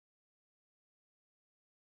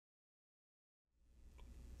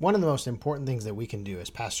one of the most important things that we can do as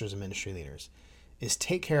pastors and ministry leaders is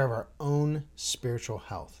take care of our own spiritual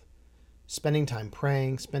health. Spending time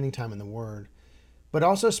praying, spending time in the Word, but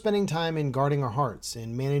also spending time in guarding our hearts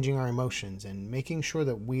and managing our emotions and making sure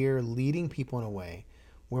that we're leading people in a way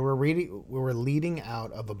where we're leading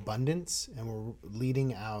out of abundance and we're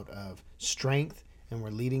leading out of strength and we're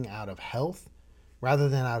leading out of health rather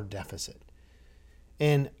than out of deficit.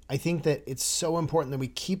 And I think that it's so important that we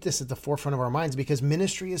keep this at the forefront of our minds because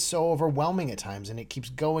ministry is so overwhelming at times and it keeps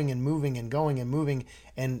going and moving and going and moving.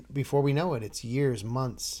 And before we know it, it's years,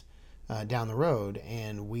 months down the road,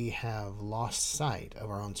 and we have lost sight of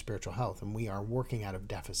our own spiritual health and we are working out of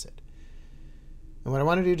deficit. And what I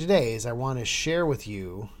want to do today is I want to share with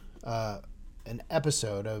you an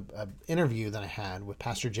episode of an interview that I had with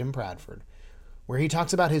Pastor Jim Bradford, where he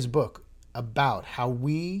talks about his book, about how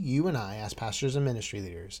you and I, as pastors and ministry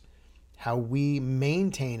leaders, how we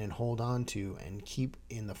maintain and hold on to and keep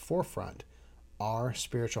in the forefront our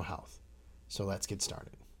spiritual health. So let's get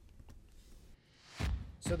started.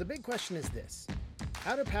 So the big question is this: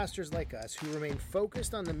 how do pastors like us who remain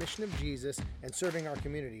focused on the mission of Jesus and serving our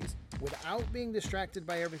communities without being distracted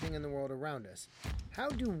by everything in the world around us, how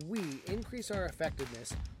do we increase our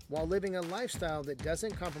effectiveness while living a lifestyle that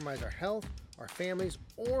doesn't compromise our health, our families,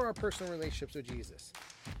 or our personal relationships with Jesus?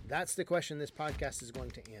 That's the question this podcast is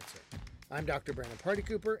going to answer. I'm Dr. Brandon Party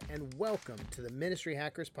Cooper, and welcome to the Ministry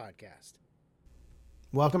Hackers Podcast.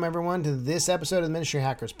 Welcome, everyone, to this episode of the Ministry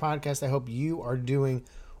Hackers Podcast. I hope you are doing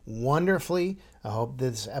wonderfully. I hope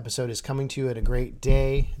this episode is coming to you at a great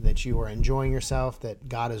day, that you are enjoying yourself, that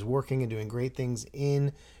God is working and doing great things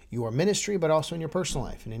in your ministry, but also in your personal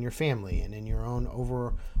life and in your family and in your own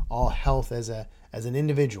overall health as an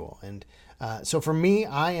individual. And so for me,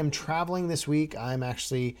 I am traveling this week. I'm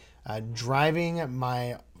actually driving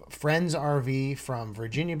my friend's RV from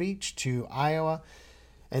Virginia Beach to Iowa.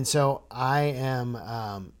 And so I'm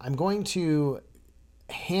going to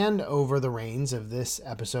hand over the reins of this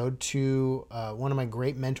episode to one of my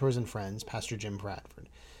great mentors and friends, Pastor Jim Bradford.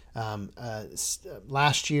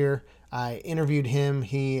 Last year, I interviewed him.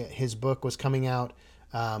 His book was coming out,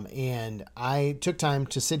 and I took time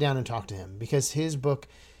to sit down and talk to him because his book,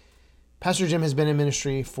 Pastor Jim has been in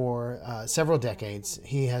ministry for several decades.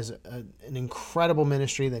 He has an incredible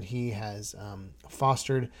ministry that he has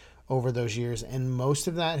fostered over those years, and most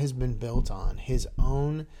of that has been built on his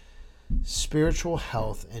own spiritual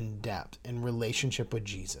health and depth and relationship with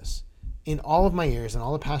Jesus. In all of my years and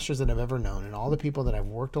all the pastors that I've ever known and all the people that I've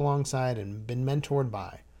worked alongside and been mentored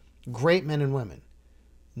by, great men and women,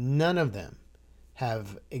 none of them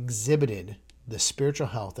have exhibited the spiritual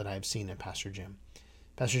health that I've seen in Pastor Jim.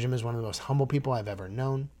 Pastor Jim is one of the most humble people I've ever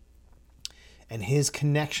known. And his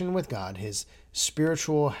connection with God, his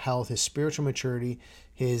spiritual health, his spiritual maturity,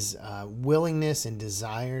 his willingness and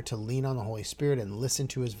desire to lean on the Holy Spirit and listen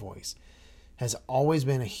to his voice has always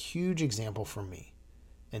been a huge example for me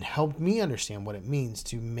and helped me understand what it means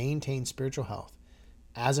to maintain spiritual health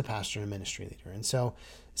as a pastor and ministry leader. And so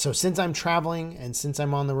since I'm traveling and since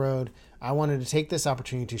I'm on the road, I wanted to take this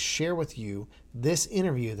opportunity to share with you this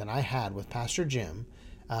interview that I had with Pastor Jim,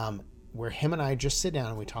 where him and I just sit down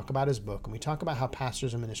and we talk about his book and we talk about how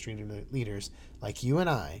pastors and ministry leaders like you and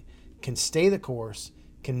I can stay the course,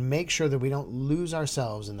 can make sure that we don't lose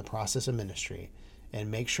ourselves in the process of ministry,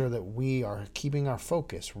 and make sure that we are keeping our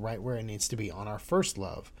focus right where it needs to be, on our first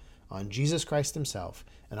love, on Jesus Christ himself,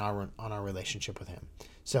 and on our relationship with him.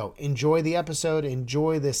 So enjoy the episode,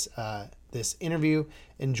 enjoy this interview,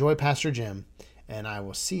 enjoy Pastor Jim, and I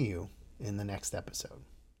will see you in the next episode.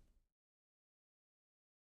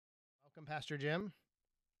 Welcome, Pastor Jim.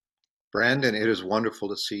 Brandon, it is wonderful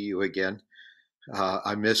to see you again.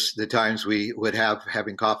 I miss the times we would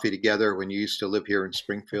having coffee together when you used to live here in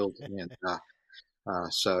Springfield, and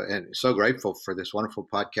so grateful for this wonderful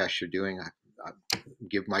podcast you're doing. I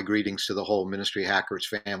give my greetings to the whole Ministry Hackers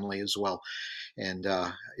family as well, and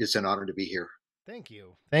it's an honor to be here. Thank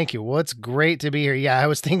you. Well, it's great to be here. Yeah, I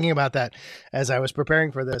was thinking about that as I was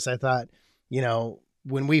preparing for this. I thought,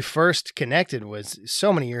 when we first connected was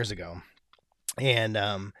so many years ago, and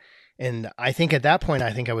I think at that point,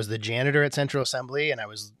 I think I was the janitor at Central Assembly, and I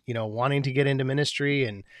was, wanting to get into ministry,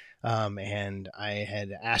 and I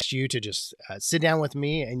had asked you to just sit down with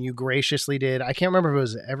me, and you graciously did. I can't remember if it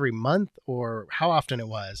was every month or how often it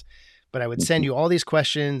was, but I would send you all these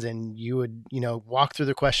questions, and you would, walk through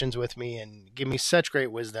the questions with me and give me such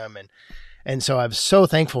great wisdom, and so I'm so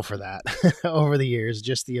thankful for that over the years,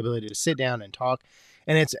 just the ability to sit down and talk.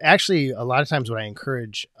 And it's actually a lot of times what I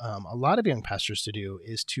encourage a lot of young pastors to do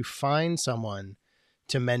is to find someone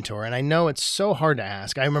to mentor. And I know it's so hard to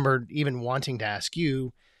ask. I remember even wanting to ask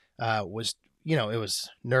you was it was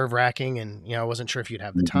nerve wracking, and I wasn't sure if you'd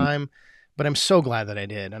have the time, but I'm so glad that I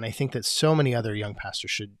did. And I think that so many other young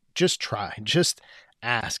pastors should just try, just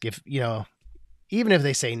ask if, even if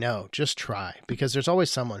they say no, just try, because there's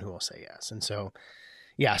always someone who will say yes. And so,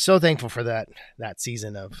 yeah, so thankful for that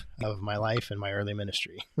season of my life and my early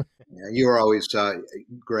ministry. Yeah, you are always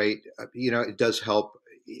great. It does help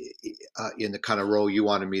in the kind of role you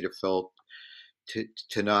wanted me to fill,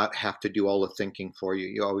 to not have to do all the thinking for you.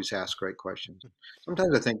 You always ask great questions.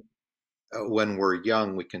 Sometimes I think when we're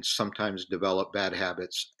young, we can sometimes develop bad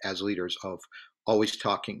habits as leaders of always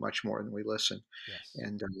talking much more than we listen. Yes.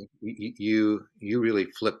 And you really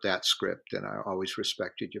flipped that script, and I always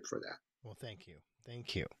respected you for that. Well, thank you.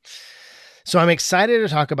 Thank you. So I'm excited to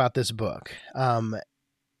talk about this book.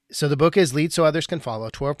 So the book is Lead So Others Can Follow,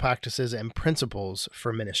 12 Practices and Principles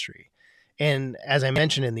for Ministry. And as I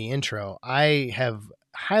mentioned in the intro, I have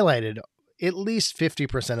highlighted at least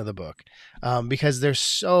 50% of the book because there's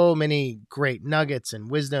so many great nuggets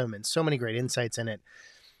and wisdom and so many great insights in it.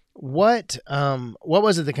 What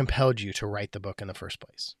was it that compelled you to write the book in the first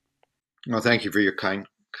place? Well, thank you for your kind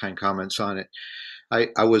comments on it.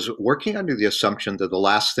 I was working under the assumption that the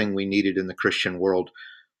last thing we needed in the Christian world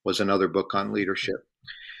was another book on leadership.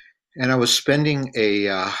 And I was spending a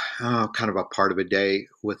kind of a part of a day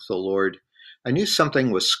with the Lord. I knew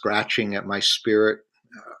something was scratching at my spirit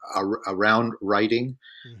around writing.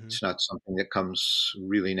 Mm-hmm. It's not something that comes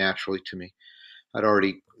really naturally to me. I'd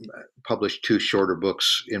already published 2 shorter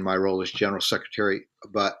books in my role as general secretary,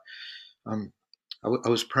 but I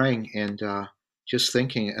was praying and just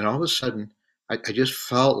thinking, and all of a sudden, I just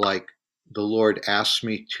felt like the Lord asked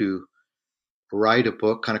me to write a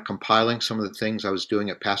book, kind of compiling some of the things I was doing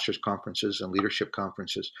at pastors' conferences and leadership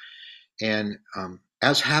conferences. And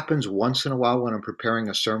as happens once in a while when I'm preparing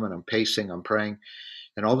a sermon, I'm pacing, I'm praying,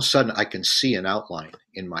 and all of a sudden I can see an outline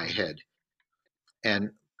in my head.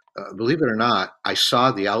 And believe it or not, I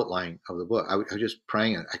saw the outline of the book. I was just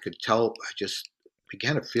praying, and I could tell, I just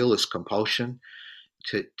began to feel this compulsion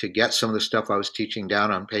to get some of the stuff I was teaching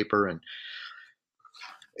down on paper,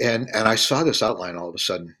 and I saw this outline all of a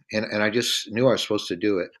sudden, and I just knew I was supposed to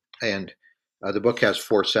do it. And the book has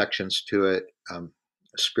 4 sections to it: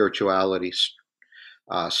 spirituality,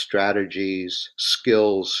 strategies,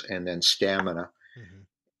 skills, and then stamina. Mm-hmm.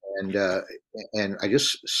 And I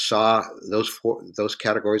just saw those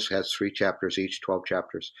categories had 3 chapters each, 12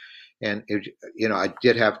 chapters, and I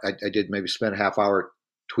did maybe spend a half hour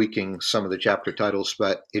tweaking some of the chapter titles,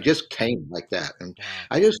 but it just came like that. And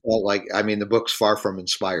I just felt like, the book's far from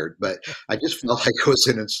inspired, but I just felt like it was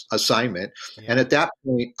an assignment. Yeah. And at that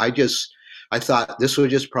point, I thought this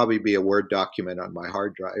would just probably be a Word document on my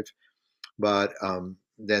hard drive. But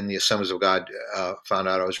then the Assemblies of God found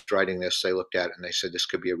out I was writing this. They looked at it and they said this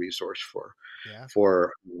could be a resource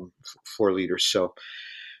for leaders. So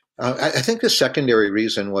I think the secondary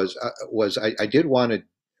reason was I did want to,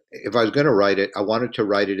 if I was going to write it, I wanted to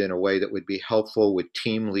write it in a way that would be helpful with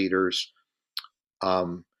team leaders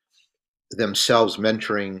themselves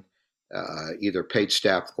mentoring either paid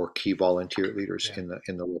staff or key volunteer leaders in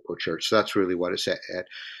the local church. So that's really what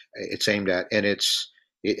it's aimed at. And as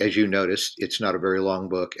you noticed, it's not a very long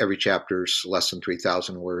book. Every chapter's less than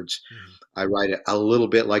 3,000 words. Mm-hmm. I write it a little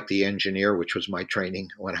bit like the engineer, which was my training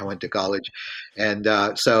when I went to college. And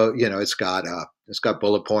so, it's got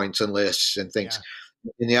bullet points and lists and things. Yeah.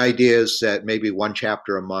 And the idea is that maybe 1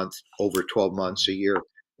 chapter a month over 12 months a year,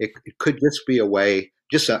 it could just be a way,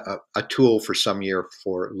 just a tool for some year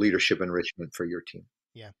for leadership enrichment for your team.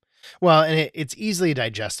 Yeah. Well, and it's easily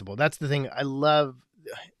digestible. That's the thing. I love,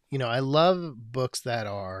 I love books that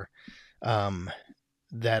are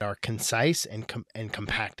concise and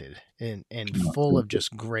compacted and full of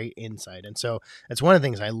just great insight. And so that's one of the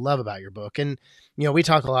things I love about your book. And, we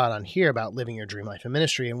talk a lot on here about living your dream life in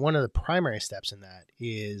ministry. And one of the primary steps in that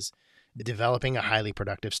is developing a highly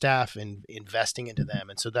productive staff and investing into them.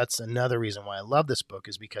 And so that's another reason why I love this book,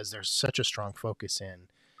 is because there's such a strong focus in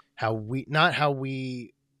not how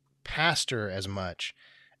we pastor as much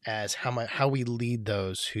as how we lead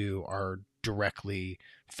those who are directly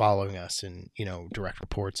following us and, direct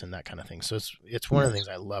reports and that kind of thing. So it's one of the things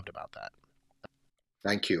I loved about that.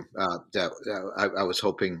 Thank you. I was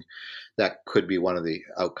hoping that could be one of the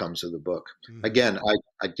outcomes of the book. Mm-hmm. Again,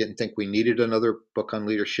 I didn't think we needed another book on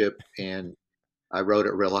leadership, and I wrote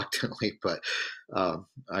it reluctantly, but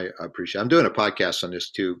I appreciate it. I'm doing a podcast on this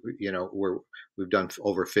too. We've done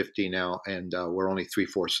over 50 now, and we're only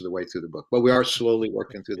 3/4 of the way through the book, but we are slowly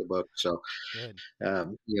working through the book. So,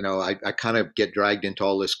 I kind of get dragged into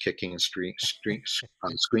all this kicking and screaming,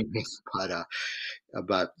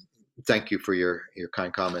 but thank you for your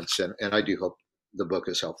kind comments, and I do hope the book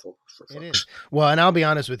is helpful for It is. folks. Well, and I'll be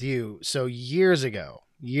honest with you. So years ago,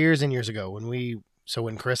 years and years ago,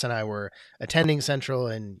 when Chris and I were attending Central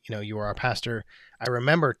and, you were our pastor, I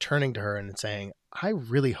remember turning to her and saying, I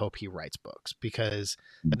really hope he writes books because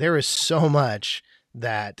there is so much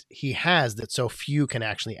that he has that so few can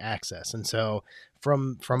actually access. And so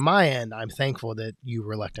from my end, I'm thankful that you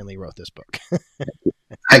reluctantly wrote this book.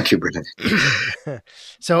 Thank you, Brennan.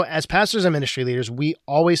 So, as pastors and ministry leaders, we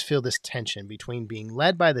always feel this tension between being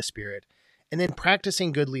led by the Spirit and then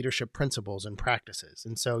practicing good leadership principles and practices.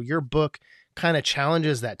 And so, your book kind of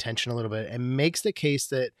challenges that tension a little bit and makes the case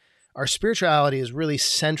that our spirituality is really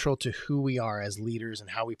central to who we are as leaders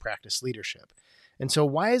and how we practice leadership. And so,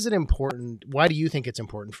 why is it important? Why do you think it's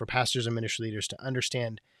important for pastors and ministry leaders to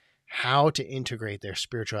understand how to integrate their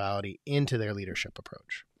spirituality into their leadership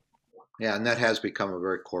approach? Yeah, and that has become a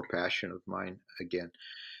very core passion of mine again.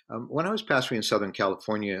 When I was pastoring in Southern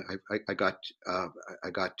California, I got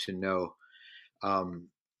to know um,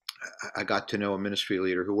 I got to know a ministry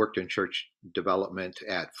leader who worked in church development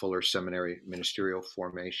at Fuller Seminary Ministerial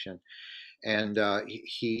Formation, and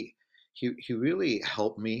he really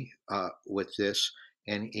helped me with this.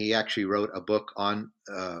 And he actually wrote a book on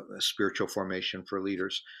spiritual formation for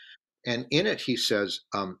leaders. And in it, he says,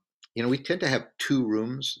 we tend to have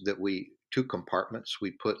two compartments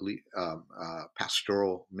we put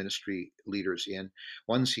pastoral ministry leaders in.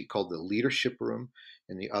 One's he called the leadership room,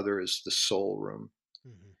 and the other is the soul room.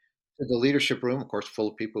 Mm-hmm. The leadership room, of course, full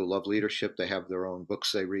of people who love leadership. They have their own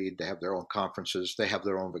books they read, they have their own conferences, they have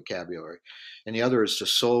their own vocabulary. And the other is the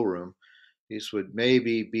soul room. These would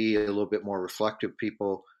maybe be a little bit more reflective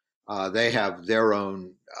people. They have their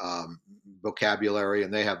own vocabulary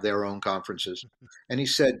and they have their own conferences. And he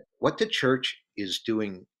said, what the church is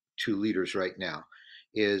doing to leaders right now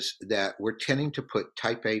is that we're tending to put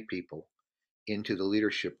type A people into the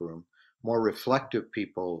leadership room, more reflective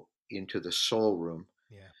people into the soul room.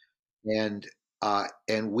 Yeah. And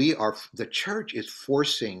the church is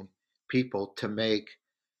forcing people to make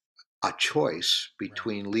a choice Right.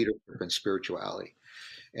 between leadership and spirituality.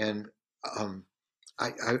 And um,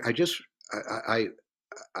 I just I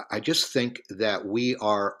I just think that we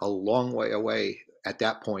are a long way away at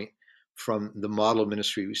that point from the model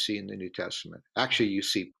ministry we see in the New Testament. Actually, Right. you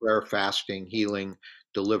see prayer, fasting, healing,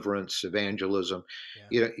 deliverance, evangelism.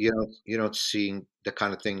 Yeah. You don't see the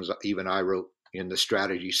kind of things even I wrote in the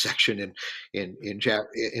strategy section in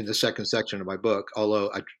the second section of my book.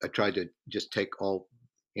 Although I tried to just take all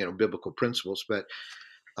biblical principles, but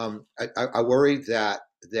I worry that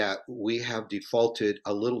we have defaulted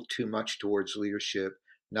a little too much towards leadership,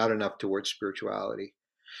 not enough towards spirituality.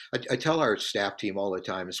 I tell our staff team all the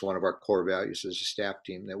time, it's one of our core values as a staff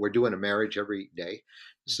team, that we're doing a marriage every day.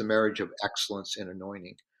 It's the Mm-hmm. marriage of excellence and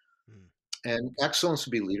anointing. Mm. And excellence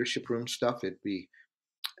would be leadership room stuff. It'd be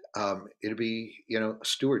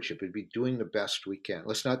stewardship. It'd be doing the best we can.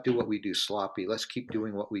 Let's not do what we do sloppy. Let's keep Right.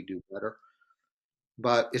 doing what we do better.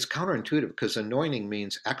 But it's counterintuitive because anointing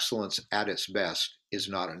means excellence at its best is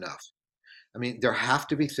Mm. not enough. I mean, there have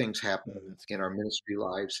to be things Mm, happening that's in good. our ministry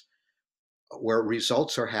lives where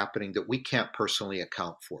results are happening that we can't personally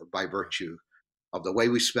account for by Right. virtue of the way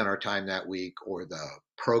we spent our time that week or the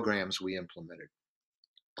programs we implemented.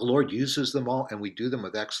 The Lord uses them all and we do them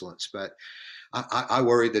with excellence, but I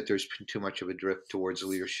worry that there's been too much of a drift towards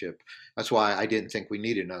leadership. That's why I didn't think we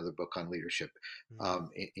needed another book on leadership Mm.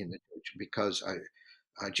 in the church because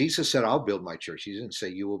Jesus said, I'll build my church. He didn't say,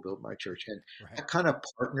 you will build my church. And Right. that kind of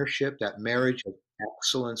partnership, that marriage of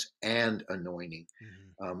excellence and anointing, Mm-hmm.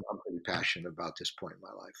 I'm pretty passionate about this point in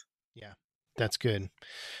my life. Yeah. That's good.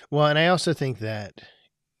 Well, and I also think that,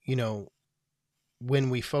 you know, when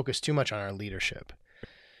we focus too much on our leadership,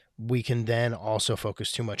 we can then also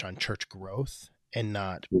focus too much on church growth and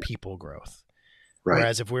not Yeah. people growth. Right.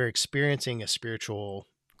 Whereas if we're experiencing a spiritual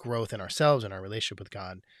growth in ourselves and our relationship with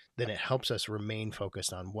God, then it helps us remain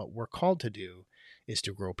focused on what we're called to do is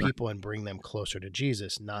to grow Right. people and bring them closer to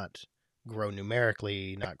Jesus, not grow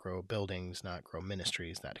numerically, not grow buildings, not grow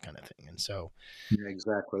ministries, that kind of thing. And so, Yeah,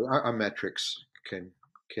 exactly. Our metrics can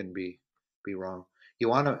be wrong. You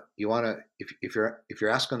wanna if you're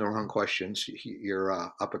asking the wrong questions, you're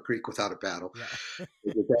up a creek without a paddle. yeah.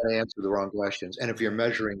 You got to answer the wrong questions, and if you're Exactly.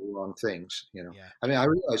 measuring the wrong things, Yeah. I mean, I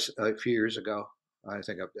realized a few years ago. I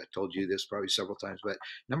think I told you this probably several times, but a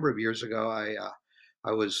number of years ago,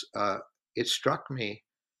 I was. It struck me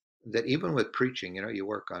that even with preaching, you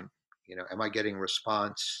work on, am I getting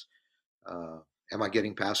response? Uh, am I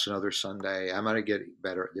getting past another Sunday? Am I getting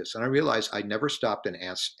better at this? And I realized I never stopped and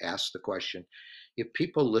asked the question: if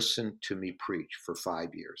people listen to me preach for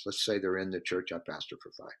 5 years, let's say they're in the church I pastor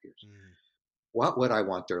for 5 years, Mm. what would I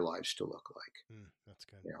want their lives to look like? That's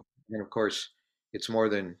good. You know, and of course, it's more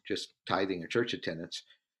than just tithing or church attendance.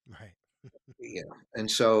 Right. You know, and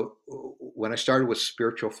so when I started with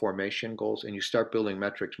spiritual formation goals, and you start building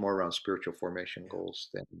metrics more around spiritual formation Yeah. goals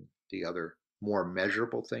than the other more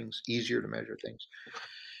measurable things, easier to measure things,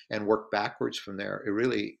 and work backwards from there, it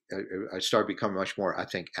really, I started becoming much more, I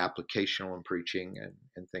think, applicational in preaching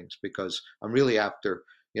and things, because I'm really after,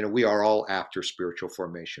 you know, we are all after spiritual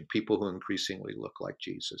formation, people who increasingly look like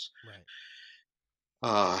Jesus.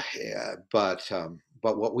 Right. Yeah, but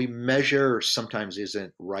what we measure sometimes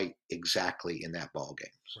isn't right exactly in that ball game.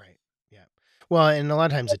 Right. Yeah. Well, and a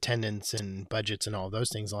lot of times attendance and budgets and all those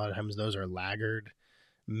things, a lot of times those are laggard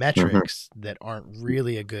Mhm. metrics that aren't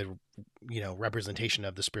really a good, representation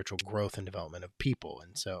of the spiritual growth and development of people.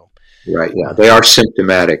 And so, Right. Yeah, they um, are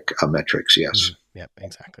symptomatic metrics. Yes. yep,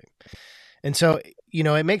 exactly. And so,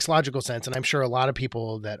 it makes logical sense. And I'm sure a lot of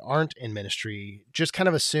people that aren't in ministry just kind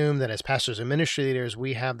of assume that as pastors and ministry leaders,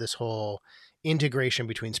 we have this whole integration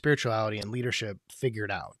between spirituality and leadership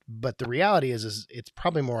figured out. But the reality is it's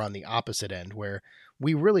probably more on the opposite end where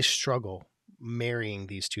we really struggle marrying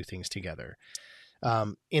these two things together.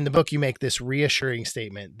 In the book, you make this reassuring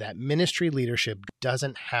statement that ministry leadership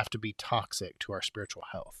doesn't have to be toxic to our spiritual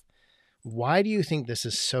health. Why do you think this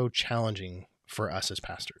is so challenging for us as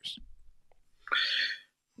pastors?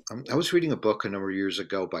 I was reading a book a number of years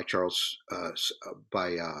ago by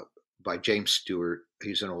by James Stewart.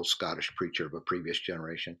 He's an old Scottish preacher of a previous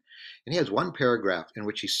generation, and he has one paragraph in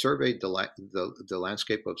which he surveyed the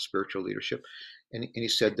landscape of spiritual leadership, and he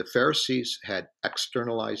said the Pharisees had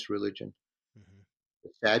externalized religion, Mm-hmm.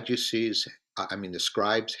 the Sadducees, I mean the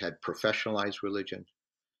scribes had professionalized religion,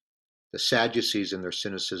 the Sadducees in their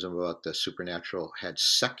cynicism about the supernatural had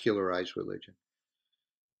secularized religion,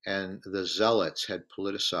 and the Zealots had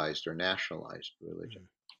politicized or nationalized religion.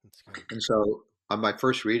 Mm, that's good. And so on my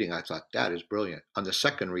first reading, I thought, that is brilliant. On the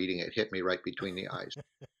second reading, it hit me right between the eyes.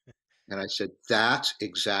 And I said, that's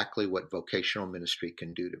exactly what vocational ministry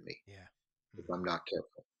can do to me Yeah. if Mm-hmm. I'm not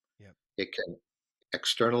careful. Yep. It can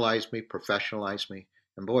externalize me, professionalize me.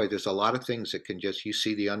 And boy, there's a lot of things that can just, you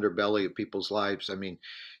see the underbelly of people's lives. I mean,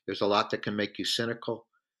 there's a lot that can make you cynical,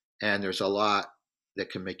 and there's a lot that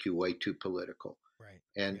can make you way too political. Right.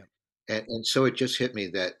 And Yep. and so it just hit me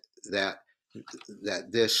that that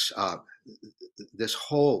this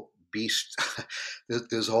whole beast,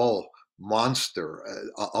 this whole monster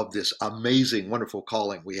of this amazing, wonderful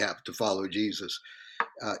calling we have to follow Jesus,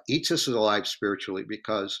 eats us alive spiritually,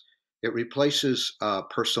 because it replaces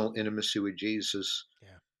personal intimacy with Jesus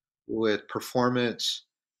Yeah. with performance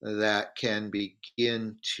that can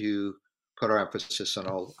begin to put our emphasis on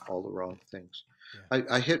all the wrong things. Yeah.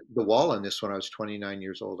 I hit the wall on this when I was 29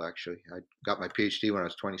 years old. Actually, I got my PhD when I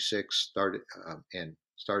was 26. And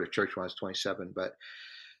started church when I was 27. But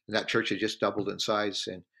that church had just doubled in size,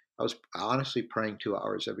 and I was honestly praying 2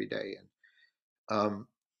 hours every day. And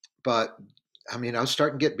but I mean, I was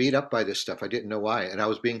starting to get beat up by this stuff. I didn't know why, and I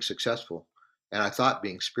was being successful, and I thought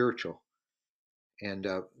being spiritual. And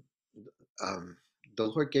um, the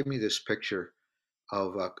Lord gave me this picture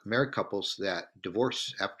of married couples that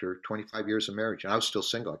divorce after 25 years of marriage. And I was still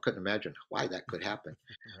single. I couldn't imagine why that could happen.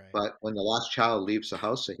 Right. But when the last child leaves the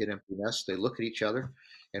house, they hit empty nest, they look at each other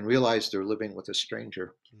and realize they're living with a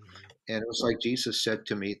stranger. Mm-hmm. And it was like Jesus said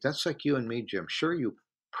to me, that's like you and me, Jim. Sure, you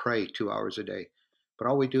pray 2 hours a day, but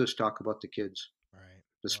all we do is talk about the kids, Right.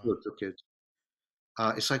 the Wow. spiritual kids.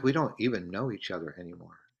 It's like we don't even know each other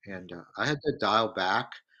anymore. Mm. And I had to dial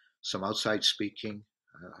back some outside speaking.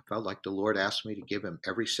 I felt like the Lord asked me to give him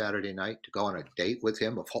every Saturday night to go on a date with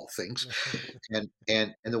him, of all things.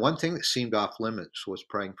 And the one thing that seemed off limits was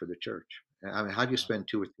praying for the church. I mean, how do you Wow. spend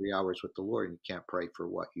 2 or 3 hours with the Lord and you can't pray for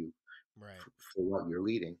Right. for what you're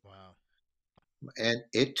leading? Wow. And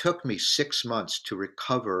it took me 6 months to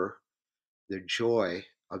recover the joy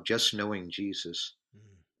of just knowing Jesus,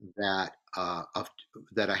 Mm. that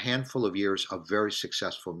that a handful of years of very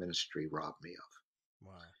successful ministry robbed me of,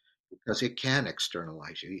 Wow. because it can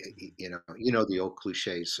externalize you. Mm-hmm. You know the old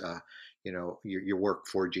cliches. Your work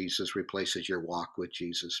for Jesus replaces your walk with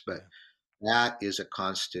Jesus, but Yeah. that is a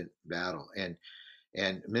constant battle.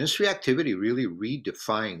 And ministry activity really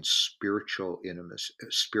redefines spiritual intimacy,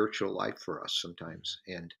 spiritual life for us Mm-hmm. sometimes.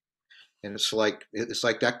 And it's like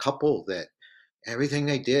that couple that everything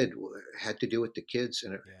they did had to do with the kids,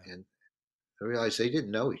 Yeah. and I realized they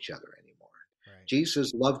didn't know each other anymore. Right.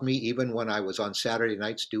 Jesus loved me even when I was on Saturday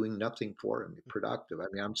nights doing nothing for him, productive. I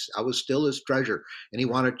mean, I was still his treasure, and he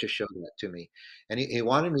Right. wanted to show that to me, and he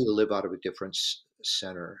wanted me to live out of a different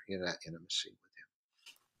center in that intimacy with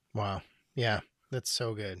Wow. Yeah. That's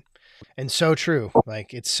so good. And so true.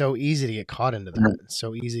 Like it's so easy to get caught into that. It's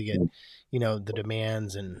so easy to get, the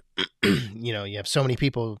demands and you have so many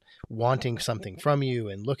people wanting something from you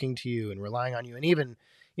and looking to you and relying on you. And even,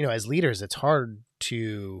 as leaders, it's hard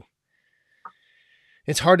to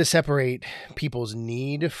separate people's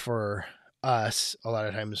need for us a lot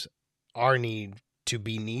of times, our need to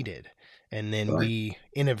be needed, and then Right. we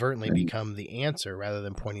inadvertently become the answer rather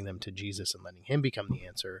than pointing them to Jesus and letting him become the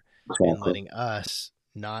answer, and Exactly. letting us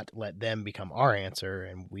not let them become our answer,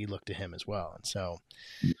 and we look to him as well. And so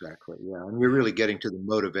Exactly. Yeah. And you're really getting to the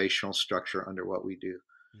motivational structure under what we do.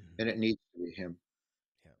 mhm, And it needs to be him,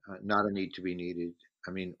 yeah, not a need to be needed.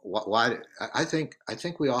 I mean, why? I think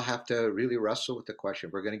we all have to really wrestle with the question.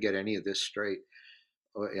 If we're going to get any of this straight.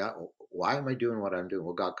 Yeah. Why am I doing what I'm doing?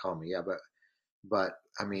 Well, God called me. Yeah. But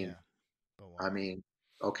I yeah, mean, but I why? mean,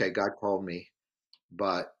 okay, God called me,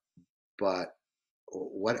 but, but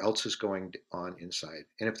what else is going on inside?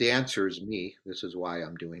 And if the answer is me, this is why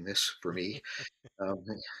I'm doing this for me.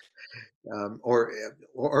 Um, or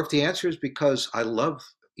if the answer is because I love,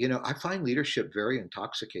 I find leadership very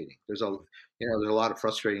intoxicating. There's a lot of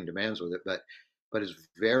frustrating demands with it, but it's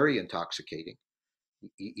very intoxicating.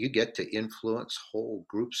 You get to influence whole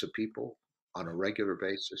groups of people on a Yeah, regular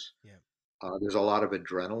basis. yeah, There's a lot of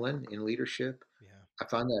adrenaline in leadership. yeah. I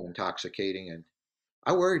find that intoxicating, and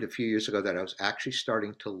I worried a few years ago that I was actually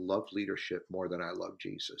starting to love leadership more than I love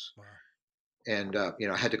Jesus. Wow. And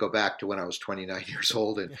I had to go back to when I was 29 years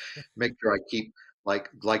old and make sure I keep like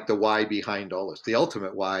the why behind all this. The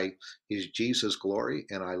ultimate why is Jesus' glory,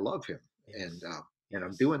 and I love Him, and Yes. I'm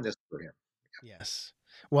Yes. doing this for Him. Yes.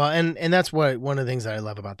 Well, and that's what one of the things that I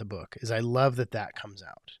love about the book is I love that comes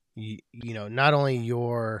out. Not only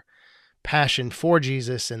your passion for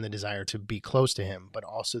Jesus and the desire to be close to him, but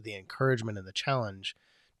also the encouragement and the challenge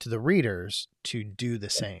to the readers to do the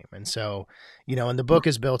same. And so, and the book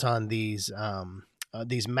is built on these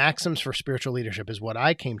maxims for spiritual leadership is what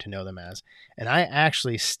I came to know them as. And I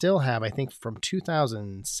actually still have, I think from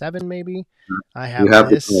 2007, maybe, I You have have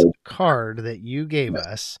the this courage. card that you gave Yes.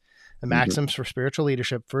 us, the Mhm. maxims for spiritual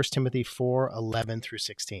leadership, 1 Timothy 4:11 through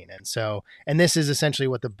 16. And so, and this is essentially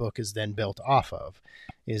what the book is then built off of,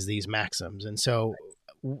 is these maxims. And so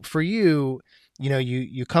for you,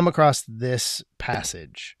 you come across this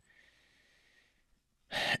passage.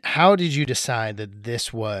 How did you decide that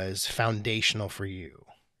this was foundational for you,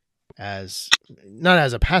 as not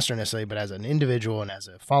as a pastor necessarily, but as an individual and as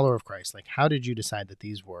a follower of Christ? Like, how did you decide that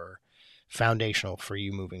these were foundational for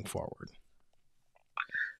you moving forward?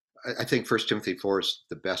 I think First Timothy 4 is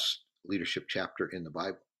the best leadership chapter in the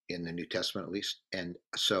Bible, in the New Testament at least. And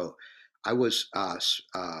so I was,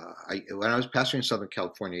 when I was pastoring in Southern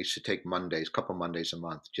California, I used to take Mondays, a couple Mondays a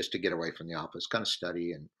month, just to get away from the office, kind of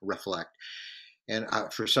study and reflect. And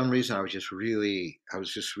for some reason, I was just really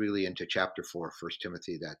into chapter 4, First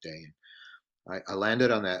Timothy that day. And I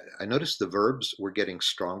landed on that. I noticed the verbs were getting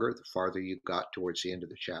stronger the farther you got towards the end of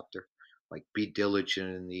the chapter, like be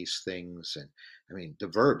diligent in these things. And I mean, the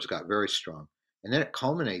verbs got very strong. And then it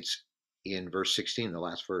culminates in verse 16, the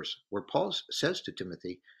last verse, where Paul says to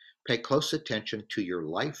Timothy, pay close attention to your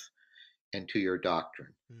life and to your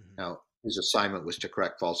doctrine. Mm-hmm. Now, his assignment was to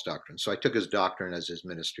correct false doctrine. So I took his doctrine as his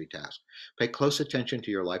ministry task. Pay close attention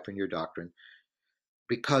to your life and your doctrine,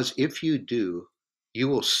 because if you do, you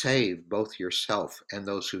will save both yourself and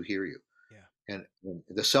those who hear you. Yeah. And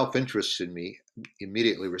the self-interest in me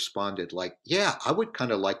immediately responded like, yeah, I would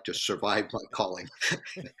kind of like to survive my calling.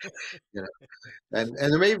 you know and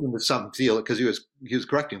there may even be some because he was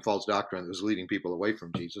correcting false doctrine that was leading people away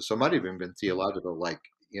from Jesus, so it might have even been theological, like,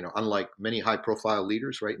 unlike many high profile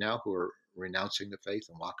leaders right now who are renouncing the faith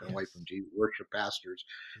and walking away Yes. from Jesus, worship pastors,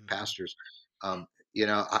 Mm-hmm. pastors.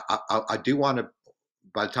 I do want to,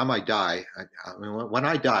 by the time I die, I mean, when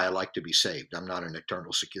I die, I like to be saved. I'm not an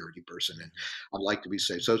eternal security person, and Mm-hmm. I'd like to be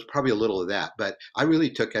saved. So it's probably a little of that, but I really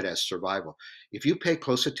took it as survival. If you pay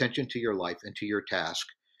close attention to your life and to your task,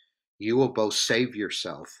 you will both save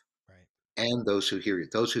yourself Right. and those who hear you.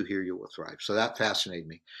 Those who hear you will thrive. So that fascinated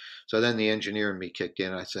me. So then the engineer in me kicked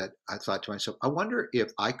in. I thought to myself, I wonder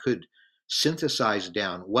if I could synthesize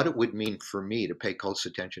down what it would mean for me to pay close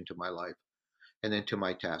attention to my life and then to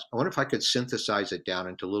my task. I wonder if I could synthesize it down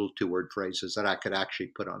into little 2-word phrases that I could actually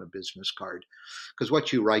put on a business card. Because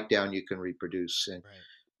what you write down, you can reproduce. And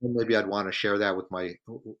Right. maybe I'd want to share that with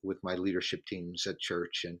my leadership teams at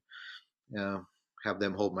church, and uh, have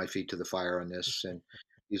them hold my feet to the fire on this, and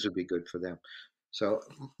these would be good for them. So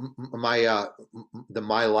my the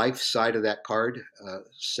my life side of that card,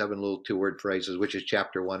 7 little 2-word phrases, which is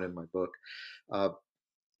chapter 1 in my book. Uh,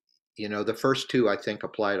 the first two I think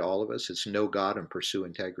apply to all of us. It's know God and pursue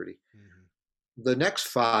integrity. Mm-hmm. The next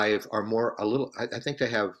five are more a little. I think they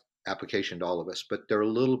have application to all of us, but they're a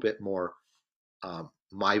little bit more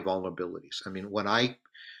my vulnerabilities. I mean, when I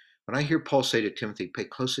hear Paul say to Timothy, "Pay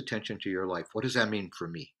close attention to your life," what does that mean for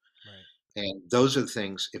me? Right. And those are the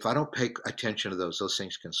things. If I don't pay attention to those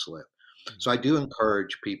things can slip. So Mm-hmm. I do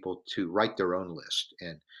encourage people to write their own list,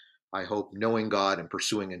 and I hope knowing God and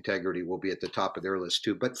pursuing integrity will be at the top of their list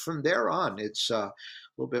too. But from there on, it's a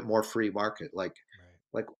little bit more free market. Right.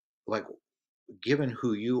 Like, like, given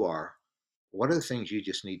who you are, what are the things you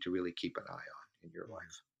just need to really keep an eye on in your Mm-hmm.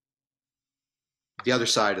 life? The Yeah. other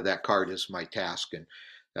side of that card is my task, and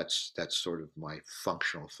that's sort of my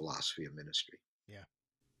functional philosophy of ministry. Yeah.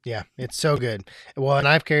 Yeah. It's so good. Well, and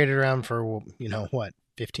I've carried it around for, what,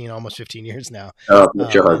 15, almost 15 years now. Oh,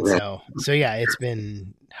 bless your heart, And man. so yeah, it's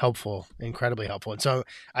been helpful, incredibly helpful. And so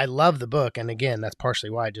I love the book. And again, that's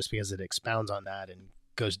partially why, just because it expounds on that and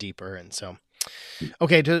goes deeper. And so,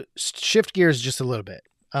 okay, to shift gears just a little bit.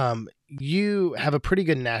 You have a pretty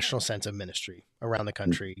good national sense of ministry around the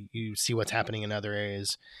country. You see what's happening in other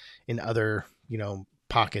areas, in other,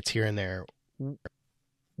 pockets here and there.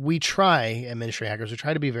 We try at Ministry Hackers, we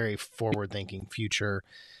try to be very forward thinking, future,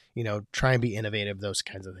 try and be innovative, those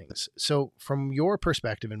kinds of things. So, from your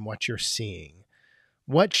perspective and what you're seeing,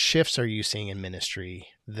 what shifts are you seeing in ministry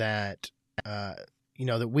that, uh,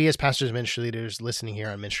 that we as pastors and ministry leaders listening here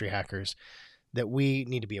on Ministry Hackers, that we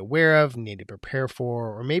need to be aware of, need to prepare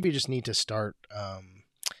for, or maybe just need to start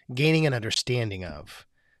gaining an understanding of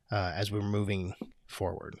as we're moving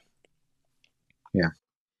forward? Yeah.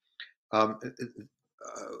 Um,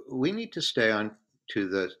 we need to stay on to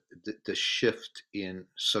the shift in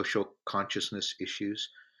social consciousness issues,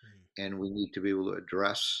 and we need to be able to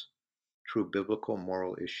address true biblical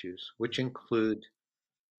moral issues, which include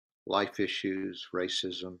life issues,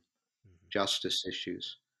 racism, justice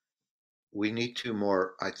issues. We need to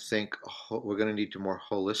more, I think, we're going to need to more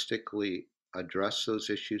holistically address those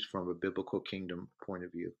issues from a biblical kingdom point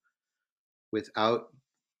of view without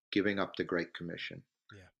giving up the Great Commission.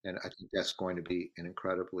 Yeah, And I think that's going to be an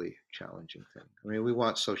incredibly challenging thing. I yeah, mean, we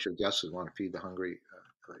want social justice, we want to feed the hungry.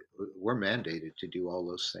 We're mandated to do all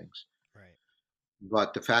those things. right.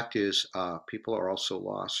 But the fact is, people are also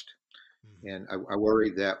lost. Mm-hmm. And I worry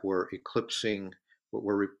that we're eclipsing,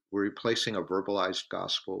 we're replacing a verbalized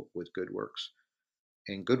gospel with good works.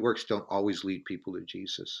 And good works don't always lead people to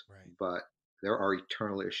Jesus, Right. but there are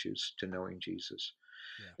eternal issues to knowing Jesus.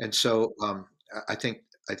 Yeah. And so I think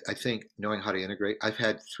I think knowing how to integrate. I've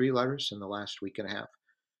had 3 letters in the last week and a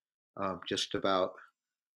half, just about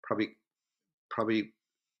probably probably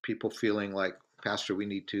people feeling like, Pastor, we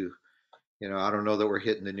need to, I don't know that we're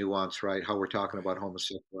hitting the nuance right. How we're talking about Right.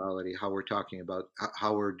 homosexuality, how we're talking about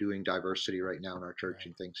how we're doing diversity right now in our church Right.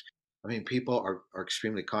 and things. I mean, people are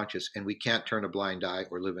extremely conscious, and we can't turn a blind eye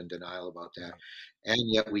or live in denial about that. Right.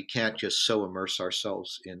 And yet, we can't just so immerse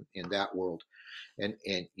ourselves in that world. And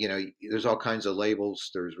there's all kinds of labels.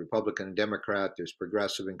 There's Republican and Democrat. There's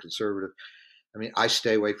progressive and conservative. I mean, I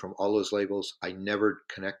stay away from all those labels. I never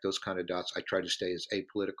connect those kind of dots. I try to stay as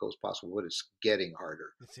apolitical as possible, but it's getting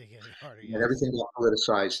harder. It's getting harder. And Yes. everything got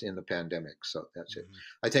politicized in the pandemic. So that's it.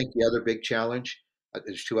 Mm-hmm. I think the other big challenge,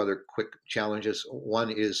 there's two other quick challenges. One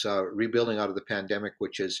is rebuilding out of the pandemic,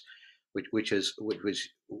 which has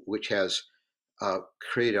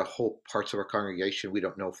created a whole parts of our congregation we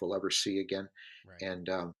don't know if we'll ever see again. Right. And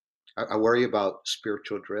I worry about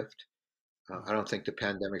spiritual drift. I Mm-hmm. don't think the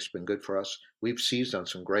pandemic's been good for us. We've seized on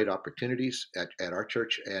some great opportunities at our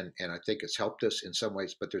church, and I think it's helped us in some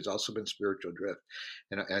ways, but there's also been spiritual drift.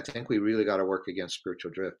 And I think we really got to work against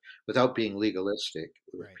spiritual drift without being legalistic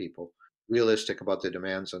with Right. people, realistic about the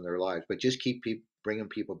demands on their lives, but just keep bringing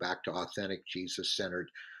people back to authentic, Jesus centered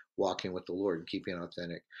walking with the Lord and keeping it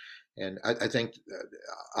authentic. And I think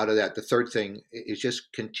out of that, the third thing is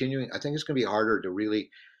just continuing. I think it's going to be harder to really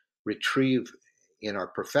retrieve in our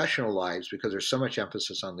professional lives because there's so much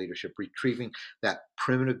emphasis on leadership, retrieving that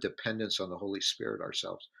primitive dependence on the Holy Spirit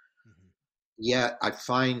ourselves. Mm-hmm. Yet I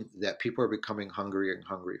find that people are becoming hungry and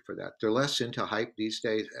hungry for that. They're less into hype these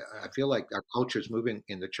days. I Yeah. feel like our culture is moving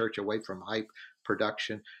in the church away from hype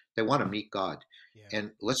production. They want to meet God. Yeah.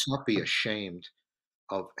 And let's not be ashamed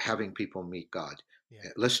of having people meet God. Yeah.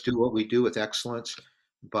 Let's do what we do with excellence.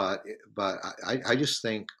 But I just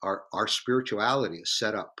think our spirituality is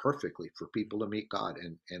set up perfectly for people to meet God,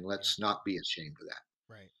 and Yeah. let's not be ashamed of that.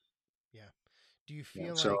 Right. Yeah. Do you Yeah.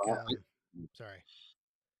 feel So like sorry.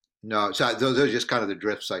 no, so those are just kind of the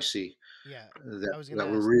drifts I see Yeah. that I was going to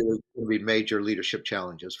that were ask, really going to be major leadership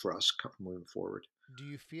challenges for us moving forward. do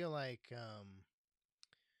you feel like a,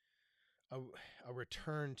 a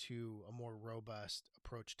return to a more robust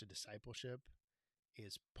approach to discipleship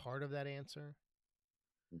is part of that answer?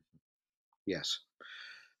 Yes.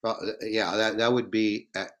 Well, yeah, that would be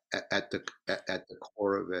at the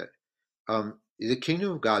core of it. The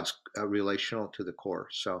kingdom of God's relational to the core,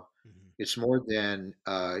 so Mm-hmm. it's more than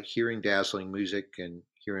hearing dazzling music and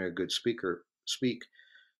hearing a good speaker speak.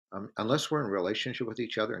 Unless we're in relationship with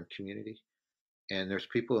each other in community, and there's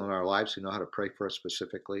people in our lives who know how to pray for us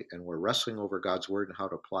specifically, and we're wrestling over God's word and how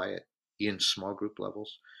to apply it in small group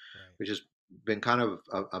levels, Right. which has been kind of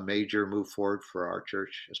a major move forward for our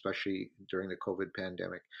church, especially during the COVID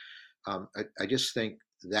pandemic. I just think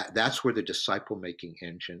that that's where the disciple making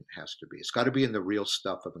engine has to be. It's got to be in the real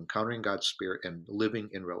stuff of encountering God's spirit and living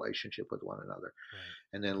in relationship with one another,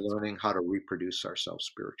 Right. and then That's learning how to reproduce ourselves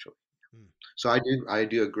spiritually. mm, So I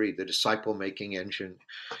do agree. The disciple making engine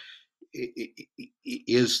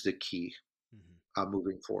is the key mm-hmm.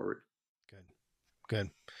 moving forward. Good. Good.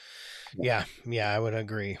 Yeah. Yeah. I would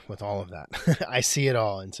agree with all of that. I see it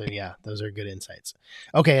all. And so, yeah, those are good insights.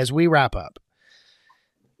 Okay. As we wrap up,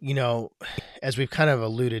 as we've kind of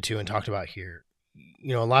alluded to and talked about here,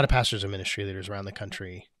 a lot of pastors and ministry leaders around the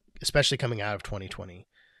country, especially coming out of 2020,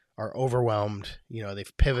 are overwhelmed.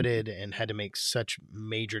 They've pivoted and had to make such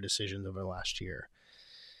major decisions over the last year.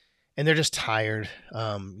 And they're just tired.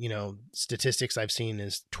 Statistics I've seen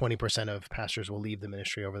is 20% of pastors will leave the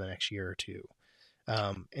ministry over the next year or two.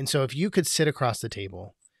 And so if you could sit across the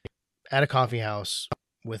table at a coffee house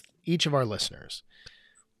with each of our listeners,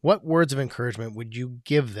 what words of encouragement would you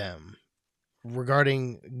give them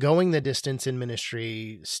regarding going the distance in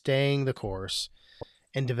ministry, staying the course,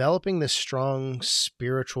 and developing this strong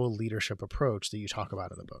spiritual leadership approach that you talk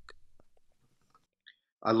about in the book?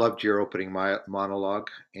 I loved your opening monologue,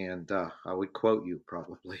 and I would quote you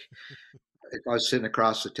probably. If I was sitting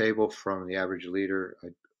across the table from the average leader,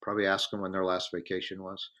 I'd probably ask them when their last vacation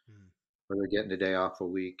was, Mm, where they're getting a day off a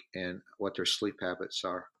week, and what their sleep habits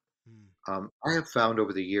are. mm, I have found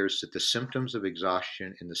over the years that the symptoms of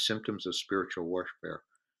exhaustion and the symptoms of spiritual warfare,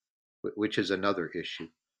 which is another issue,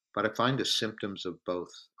 but I find the symptoms of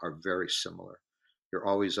both are very similar. You're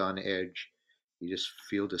always on edge. You just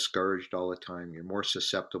feel discouraged all the time. You're more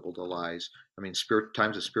susceptible to lies. I mean,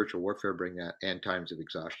 times of spiritual warfare bring that, and times of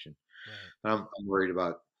exhaustion. right. And I'm worried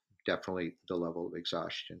about definitely the level of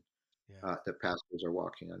exhaustion Yeah. that pastors are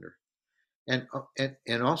walking under. And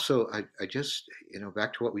also, I just,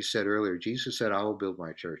 back to what we said earlier. Jesus said, "I will build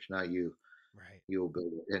my church, not you. Right. You will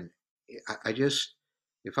build it." And I just,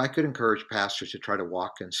 if I could encourage pastors to try to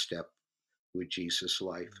walk in step with Jesus'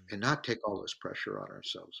 life Mm, and not take all this pressure on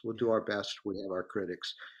ourselves. We'll do yeah. our best. We have our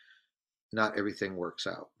critics. Not everything works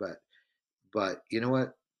out, but you know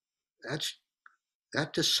what? That's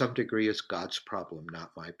that to some degree is God's problem,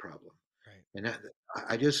 not my problem. Right. And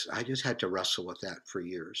I just had to wrestle with that for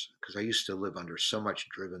years because I used to live under so much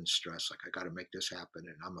driven stress, like I got to make this happen,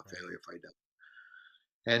 and I'm a Right. failure if I don't.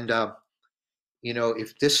 And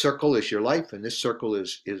if this circle is your life, and this circle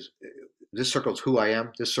is who I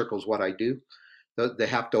am, this circle is what I do. They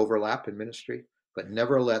have to overlap in ministry, but Right.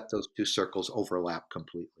 never let those two circles overlap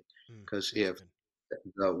completely. Mm, Because that's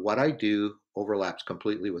if good. what I do overlaps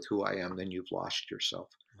completely with who I am, then you've lost yourself.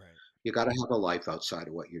 Right. You got to have a life outside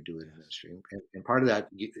of what you're doing in Yes. ministry, and part of that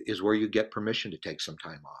is where you get permission to take some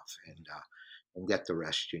time off and get the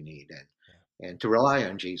rest you need, Yeah. and to rely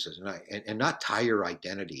on Jesus, and not tie your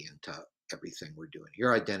identity into everything we're doing.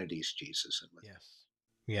 Your identity is Jesus, and with Yes.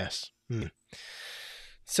 Yes. Mm.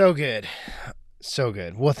 So good. So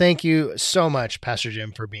good. Well, thank you so much, Pastor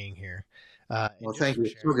Jim, for being here. And well, just thank for you.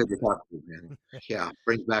 It's so sharing good to that. talk to you, man. Yeah,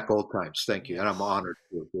 brings back old times. Thank you, and I'm Yes. honored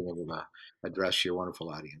to being able to address your wonderful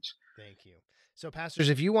audience. Thank you. So, pastors,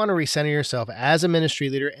 if you want to recenter yourself as a ministry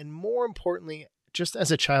leader, and more importantly, just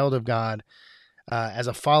as a child of God, as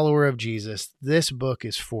a follower of Jesus, this book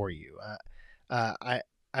is for you.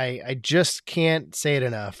 I just can't say it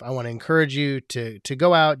enough. I want to encourage you to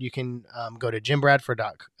go out. You can go to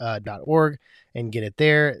jimbradford.org and get it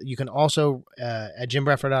there. You can also at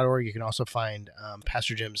jimbradford.org. You can also find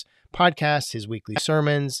Pastor Jim's podcast, his weekly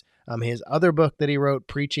sermons, his other book that he wrote,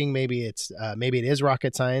 preaching. Maybe it is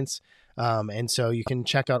rocket science. And so you can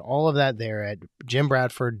check out all of that there at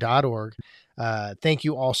jimbradford.org. Thank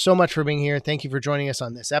you all so much for being here. Thank you for joining us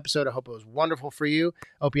on this episode. I hope it was wonderful for you.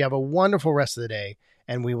 I hope you have a wonderful rest of the day,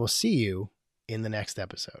 and we will see you in the next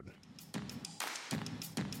episode.